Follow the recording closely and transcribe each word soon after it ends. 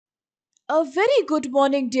A very good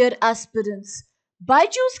morning dear aspirants.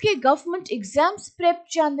 Byju's के government exams prep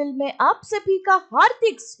channel में आप सभी का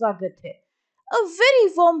हार्दिक स्वागत है. A very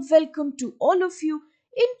warm welcome to all of you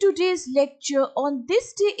in today's lecture on this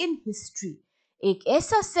day in history. एक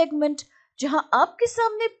ऐसा सेगमेंट जहां आपके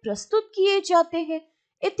सामने प्रस्तुत किए जाते हैं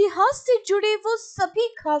इतिहास से जुड़े वो सभी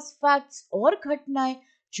खास फैक्ट्स और घटनाएं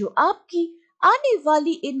जो आपकी आने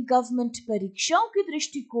वाली इन गवर्नमेंट परीक्षाओं के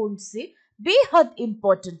दृष्टिकोण से बेहद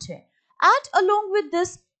इंपॉर्टेंट है. And along with this,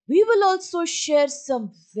 we will also share some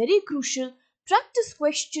very crucial practice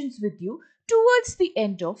questions with you towards the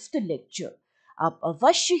end of the lecture. आप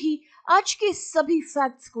अवश्य ही आज के सभी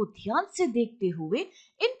फैक्ट्स को ध्यान से देखते हुए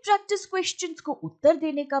इन प्रैक्टिस क्वेश्चंस को उत्तर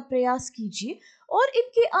देने का प्रयास कीजिए और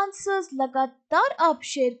इनके आंसर्स लगातार आप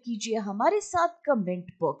शेयर कीजिए हमारे साथ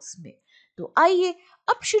कमेंट बॉक्स में. तो आइए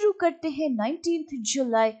अब शुरू करते हैं 19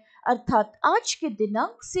 जुलाई अर्थात आज के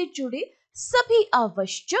दिनांक से जुड़े सभी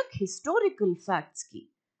आवश्यक हिस्टोरिकल फैक्ट्स की.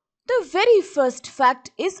 The very first fact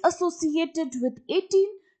is associated with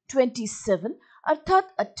 1827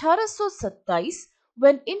 अर्थात 1827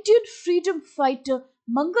 when Indian freedom fighter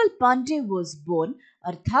Mangal Pandey was born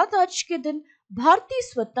अर्थात आज के दिन भारतीय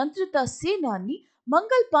स्वतंत्रता सेनानी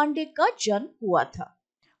मंगल पांडे का जन्म हुआ था.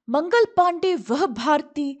 मंगल पांडे वह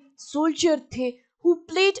भारतीय सोल्जर थे who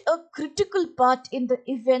played a critical part in the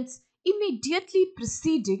events immediately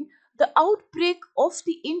preceding the outbreak of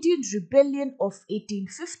the Indian Rebellion of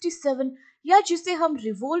 1857 या जिसे हम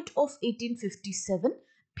Revolt of 1857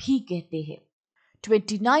 भी कहते हैं.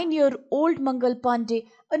 29-year-old Mangal Pandey,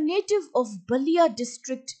 a native of Balia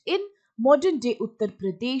district in modern day Uttar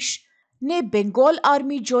Pradesh, ने Bengal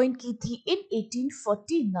Army join की थी in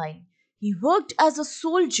 1849. He worked as a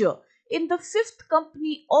soldier in the 5th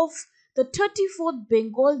Company of the 34th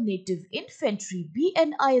Bengal Native Infantry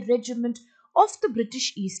BNI Regiment of the British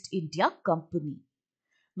East India Company.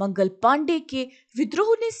 Mangal Pandey के विद्रोह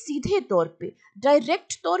ने सीधे तौर पे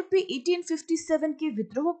direct तौर पे 1857 के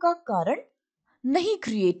विद्रोह का कारण नहीं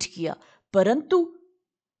क्रिएट किया, परंतु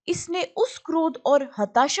इसने उस क्रोध और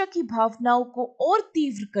हताशा की भावनाओं को और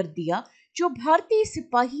तीव्र कर दिया जो भारतीय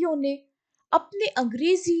सिपाहियों ने अपने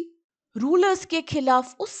अंग्रेजी रूलर्स के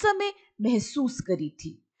खिलाफ उस समय महसूस करी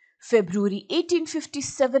थी. फरवरी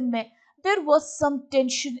 1857 में there was some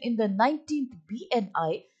tension in the 19th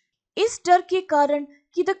BNI इस डर के कारण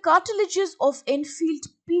कि the cartridges of Enfield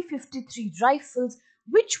P53 rifles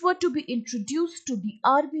which were to be introduced to the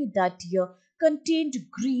army that year contained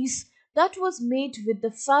grease that was made with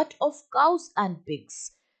the fat of cows and pigs.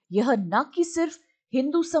 यह न कि सिर्फ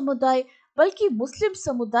हिंदू समुदाय बल्कि मुस्लिम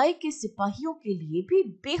समुदाय के सिपाहियों के लिए भी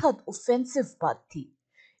बेहद ऑफेंसिव बात थी.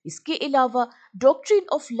 इसके अलावा doctrine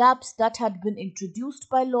of lapse that had been introduced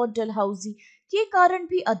by Lord Dalhousie के कारण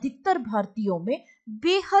भी अधिकतर भारतीयों में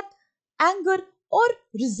बेहद एंगर और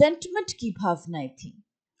रिजेंटमेंट की भावनाएं थी.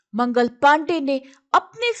 मंगल पांडे ने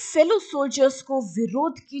अपने फेलो सोल्जर्स को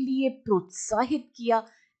विरोध के लिए प्रोत्साहित किया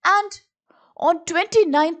and on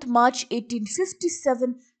 29 March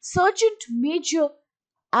 1857 sergeant major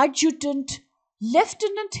adjutant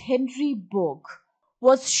lieutenant Henry बोग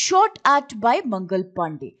was shot at by Mangal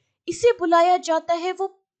Pandey. इसे बुलाया जाता है वो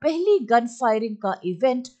पहली गन फायरिंग का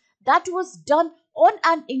event that was done on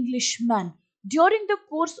an Englishman during the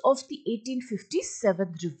course of the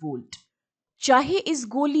 1857 revolt. चाहे इस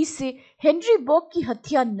गोली से हेनरी बॉग की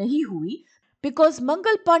हत्या नहीं हुई because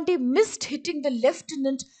Mangal Pandey missed hitting the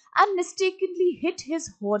lieutenant and mistakenly hit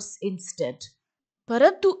his horse instead.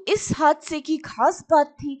 परंतु इस हादसे की खास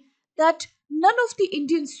बात थी that none of the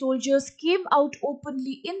Indian soldiers came out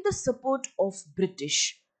openly in the support of British.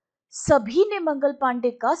 सभी ने मंगल पांडे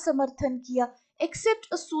का समर्थन किया except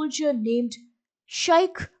a soldier named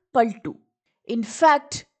Sheikh Paltu. In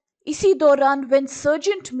fact, इसी दौरान when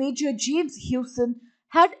Sergeant Major James Hewson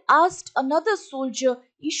had asked another soldier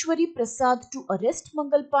Ishwari Prasad to arrest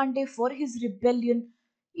Mangal Pandey for his rebellion,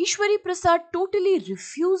 Ishwari Prasad totally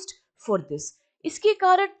refused for this. इसके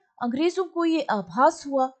कारण अंग्रेजों को ये आभास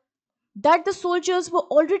हुआ that the soldiers were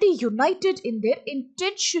already united in their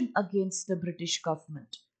intention against the British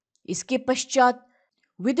government. इसके पश्चात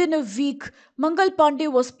within a week Mangal Pandey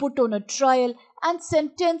was put on a trial and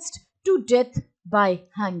sentenced to death by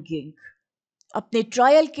hanging. अपने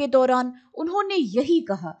ट्रायल के दौरान उन्होंने यही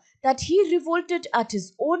कहा that he revolted at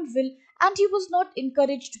his own will and he was not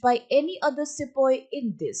encouraged by any other sepoy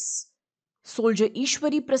in this. Soldier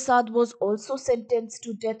Ishwari Prasad was also sentenced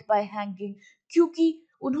to death by hanging क्योंकि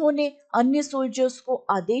उन्होंने अन्य soldiers को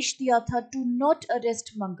आदेश दिया था to not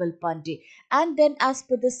arrest Mangal Pandey and then as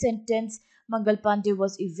per the sentence Mangal Pandey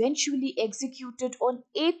was eventually executed on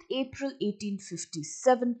 8 अप्रैल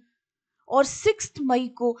 1857 और 6 मई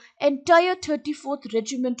को entire 34th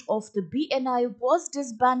regiment of the BNI was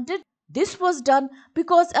disbanded. This was done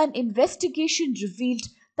because an investigation revealed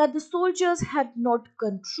that the soldiers had not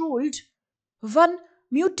controlled one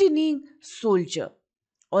mutinying soldier.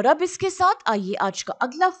 और अब इसके साथ आइए आज का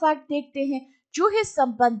अगला फैक्ट देखते हैं जो है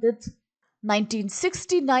संबंधित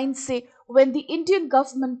 1969 से when the Indian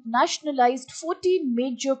government nationalized 14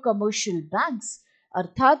 major commercial banks,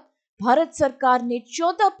 अर्थात भारत सरकार ने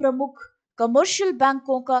 14 प्रमुख कमर्शियल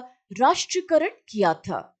बैंकों का राष्ट्रीयकरण किया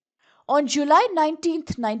था. On July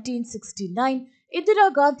 19th, 1969,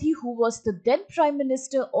 Indira Gandhi, who was the then Prime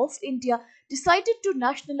Minister of India, decided to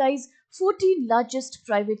nationalize 14 largest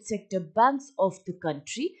private sector banks of the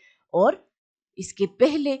country. और इसके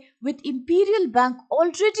पहले with Imperial Bank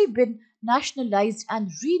already been nationalized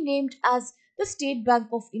and renamed as the State Bank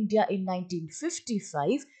of India in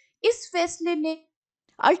 1955, इस फैसले ने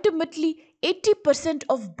ultimately 80%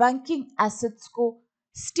 of banking assets को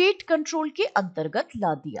state control के अंतर्गत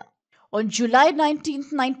ला दिया. On July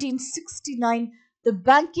 19th, 1969, the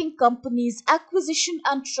Banking Companies Acquisition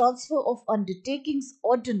and Transfer of Undertakings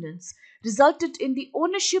Ordinance resulted in the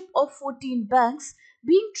ownership of 14 banks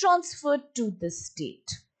being transferred to the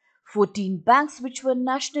state. 14 banks which were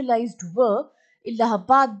nationalized were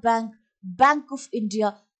Allahabad Bank, Bank of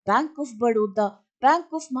India, Bank of Baroda, Bank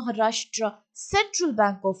of Maharashtra, Central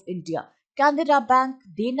Bank of India, Canara Bank,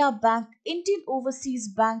 Dena Bank, Indian Overseas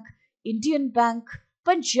Bank, Indian Bank,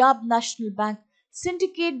 Punjab National Bank,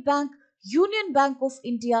 Syndicate Bank, Union Bank of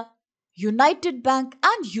India, United Bank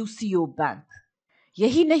and UCO Bank.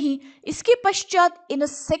 यही नहीं, इसके पश्चात इन a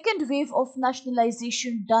second wave of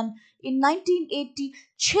nationalisation done in 1980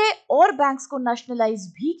 6 और banks को nationalise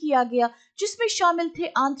भी किया गया जिसमें शामिल थे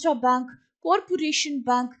Andhra bank, corporation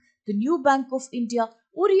bank, the new bank of India,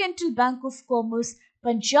 oriental bank of commerce,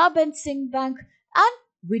 Punjab and Sindh bank and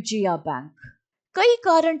Vijaya bank. कई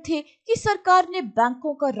कारण थे कि सरकार ने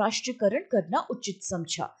बैंकों का राष्ट्रीयकरण करना उचित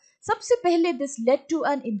समझा. सबसे पहले this led to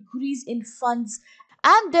an increase in funds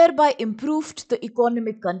and thereby improved the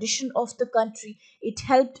economic condition of the country. It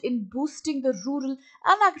helped in boosting the rural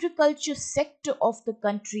and agriculture sector of the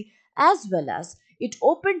country as well as it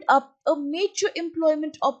opened up a major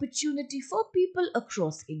employment opportunity for people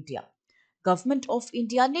across India. Government of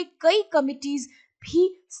India ने कई committees भी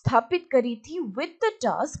स्थापित करी थी with the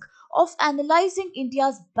task of analyzing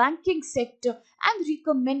India's banking sector and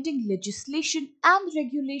recommending legislation and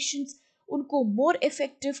regulations उनको more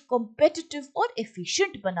effective, competitive और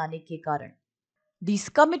efficient बनाने के कारण. These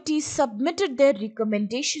committees submitted their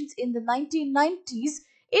recommendations in the 1990s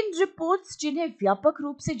in reports जिन्हें व्यापक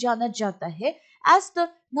रूप से जाना जाता है as the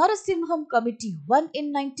Narasimham Committee 1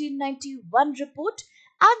 in 1991 report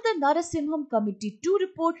and the Narasimham Committee 2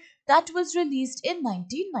 report that was released in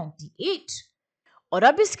 1998. और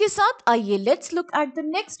अब इसके साथ आइए let's look at the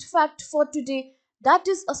next fact for today that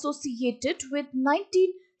is associated with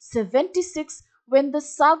 1976 when the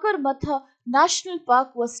Sagarmatha National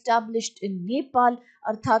Park was established in Nepal,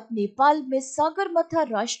 अर्थात नेपाल में सागरमाथा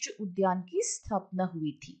राष्ट्रीय उद्यान की स्थापना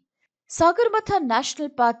हुई थी. सागरमाथा नेशनल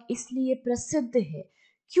पार्क इसलिए प्रसिद्ध है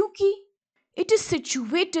क्योंकि it is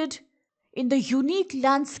situated in the unique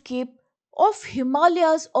landscape of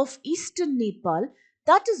Himalayas of eastern Nepal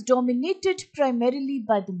that is dominated primarily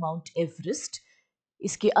by the Mount Everest.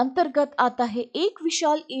 इसके अंतर्गत आता है एक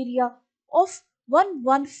विशाल area of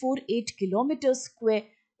 1148 kilometers square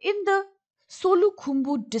in the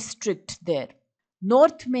Solukhumbu district there.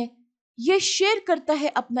 North में यह शेयर करता है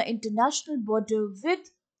अपना international border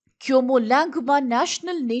with Kyomolangma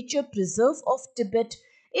National Nature Preserve of Tibet.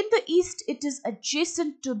 In the east it is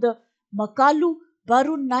adjacent to the Makalu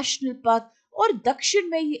Barun National Park और दक्षिण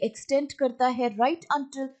में ये extend करता है right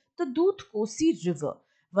until the दूध कोसी रिवर.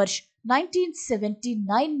 वर्ष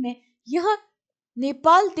 1979 में यह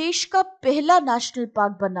नेपाल देश का पहला नेशनल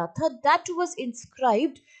पार्क बना था that was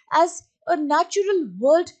inscribed as a natural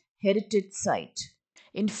world heritage site.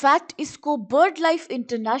 In fact, इसको बर्ड लाइफ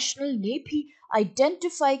इंटरनेशनल ने भी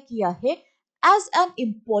आइडेंटिफाई किया है as an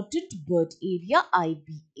important bird area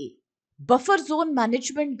IBA. Buffer zone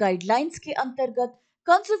management guidelines के अंतर्गत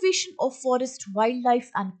conservation of forest, wildlife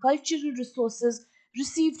and cultural resources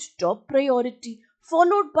received top priority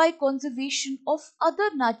followed by conservation of other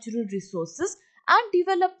natural resources and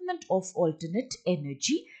development of alternate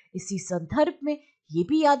energy. इसी संदर्भ में ये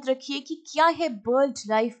भी याद रखिए कि क्या है बर्ड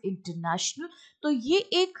लाइफ इंटरनेशनल. तो ये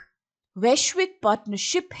एक वैश्विक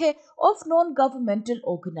पार्टनरशिप है ऑफ नॉन गवर्नमेंटल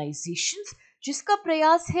ऑर्गेनाइजेशंस जिसका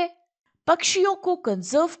प्रयास है पक्षियों को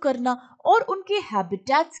कंजर्व करना और उनके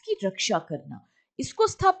हैबिटेट्स की रक्षा करना. इसको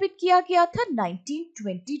स्थापित किया गया था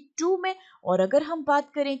 1922 में। और अगर हम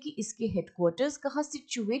बात करें कि इसके हेडक्वार्टर्स कहाँ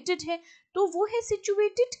सिचुएटेड है, तो वो है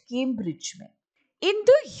सिचुएटेड कैम्ब्रिज में इन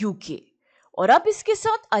द यूके। और अब इसके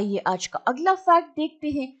साथ आइए आज का अगला फैक्ट देखते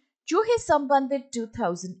हैं, जो है संबंधित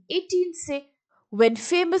 2018 से। When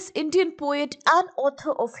famous Indian poet and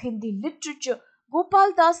author of Hindi literature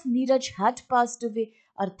Gopal Das Neeraj had passed away,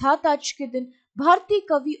 अर्थात आज के दिन भारतीय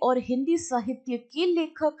कवि और हिंदी साहित्य के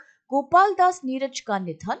लेखक गोपाल दास नीरज का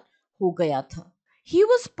निधन हो गया था। He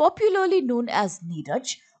was popularly known as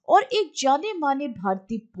Neeraj और एक जाने माने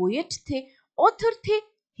भारतीय पोएट थे, ऑथर थे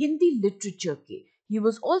हिंदी लिटरेचर के। He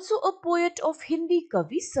was also a poet of Hindi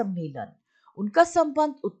कवि सम्मेलन। उनका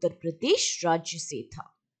संबंध उत्तर प्रदेश राज्य से था।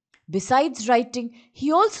 Besides writing, he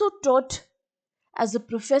also taught as a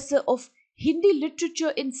professor of Hindi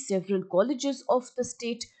literature in several colleges of the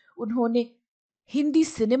state. उन्होंने हिंदी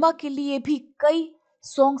सिनेमा के लिए भी कई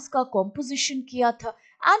सॉन्ग्स का कॉम्पोजिशन किया था।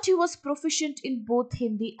 And he was proficient in both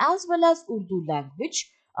Hindi as well as Urdu language.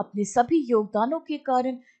 अपने सभी योगदानों के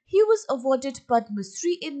कारण he was awarded Padma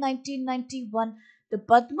Shri in 1991, the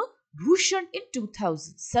Padma Bhushan in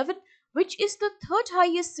 2007, which is the third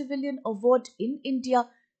highest civilian award in India,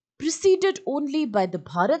 preceded only by the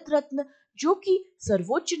Bharat Ratna, जो कि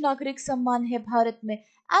सर्वोच्च नागरिक सम्मान है भारत में,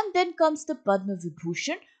 and then comes the Padma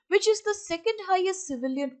Vibhushan, which is the second highest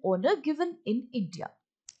civilian honor given in India.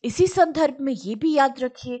 इसी संदर्भ में ये भी याद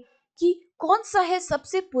रखिए कि कौन सा है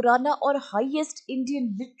सबसे पुराना और highest Indian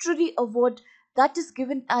literary award that is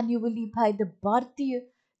given annually by the भारतीय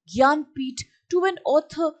Jnanpith to an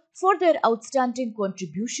author for their outstanding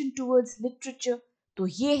contribution towards literature. तो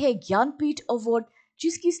ये है ज्ञानपीठ अवार्ड,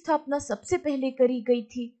 जिसकी स्थापना सबसे पहले करी गई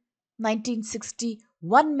थी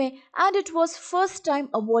 1961 में, and it was first time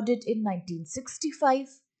awarded in 1965.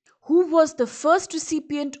 Who was the first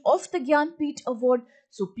recipient of the Gyanpith Award?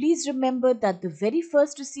 So please remember that the very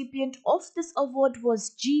first recipient of this award was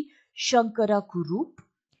G. Shankara Kurup.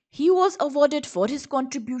 He was awarded for his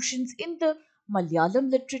contributions in the Malayalam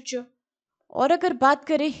literature. और अगर बात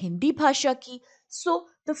करें हिंदी भाषा की, so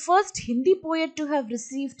the first Hindi poet to have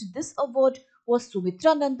received this award was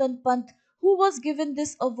Sumitra Nandan Pant, who was given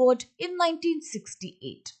this award in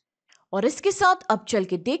 1968. और इसके साथ अब चल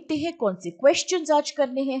के देखते हैं कौन से क्वेश्चंस आज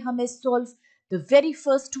करने हैं हमें solve. The very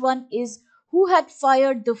first one is, who had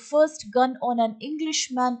fired the first gun on an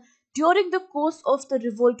Englishman during the course of the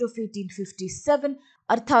revolt of 1857,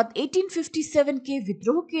 अर्थात 1857 के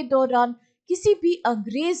विद्रोह के दौरान किसी भी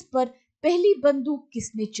अंग्रेज पर पहली बंदूक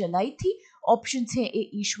किसने चलाई थी? ऑप्शंस हैं ए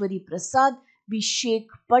ईश्वरी प्रसाद, बी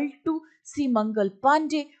शेख पलटू, सी मंगल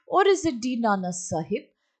पांडे, और is it D Nana Sahib?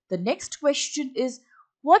 The next question is,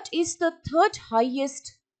 what is the third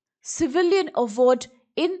highest civilian award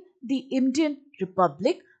in the Indian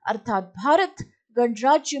Republic? अर्थात भारत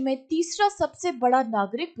गणराज्य में तीसरा सबसे बड़ा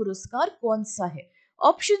नागरिक पुरस्कार कौन सा है?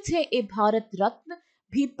 ऑप्शंस हैं ए Bharat Ratna,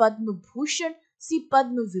 B Padma Bhushan, C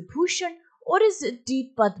Padma Vibhushan, or is it D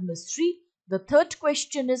Padma Shri? The third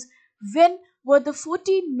question is, when were the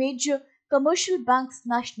 14 major commercial banks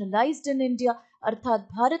nationalized in India? अर्थात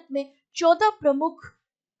भारत में 14 प्रमुख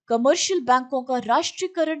कमर्शियल बैंकों का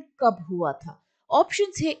राष्ट्रीयकरण कब हुआ था?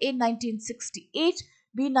 ऑप्शंस है ए 1968,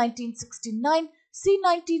 बी 1969, सी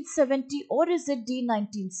 1970, और is it D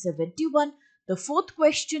 1971? The fourth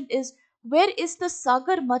question is, where is the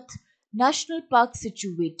सागरमथ national park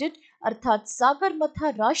situated? अर्थात सागरमथा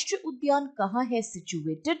राष्ट्रीय उद्यान कहाँ है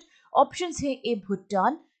सिचुएटेड? ऑप्शंस है ए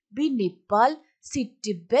भूटान, बी नेपाल, सी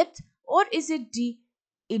तिब्बत, और is it D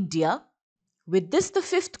India? With this, the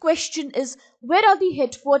fifth question is, where are the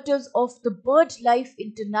headquarters of the BirdLife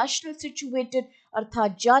International situated?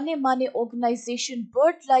 अर्थात जाने माने ऑर्गेनाइजेशन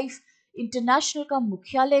BirdLife इंटरनेशनल का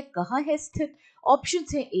मुख्यालय कहाँ है स्थित?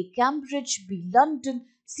 ऑप्शंस हैं ए कैम्ब्रिज, बी लंदन,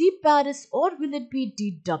 सी पेरिस, और will it be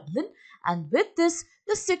D Dublin? And with this,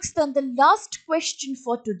 the sixth and the last question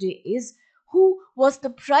for today is, who was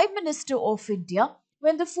the Prime Minister of India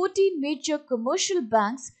when the 14 major commercial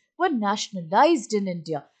banks were nationalized in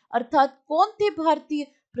India? अर्थात कौन थे भारतीय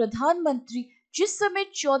प्रधानमंत्री जिस समय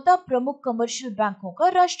 14 प्रमुख commercial बैंकों का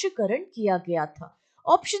राष्ट्रीयकरण किया गया था?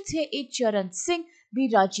 ऑप्शंस है ए चरण सिंह, बी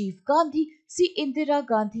राजीव गांधी, सी इंदिरा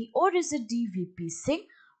गांधी, और is it D VP Singh?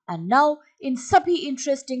 And now in सभी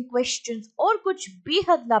इंटरेस्टिंग क्वेश्चंस और कुछ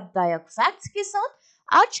बेहद लाभदायक फैक्ट्स के साथ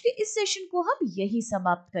आज के इस सेशन को हम यही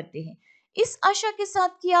समाप्त करते हैं, इस आशा के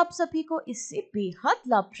साथ कि आप सभी को इससे बेहद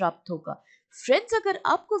लाभ प्राप्त होगा। फ्रेंड्स, अगर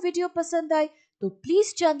आपको वीडियो पसंद आए तो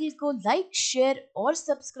प्लीज चैनल को लाइक, शेयर और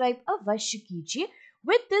सब्सक्राइब अवश्य कीजिए।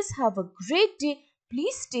 With this, have a great day,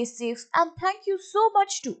 please stay safe, and thank you so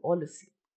much to all of you.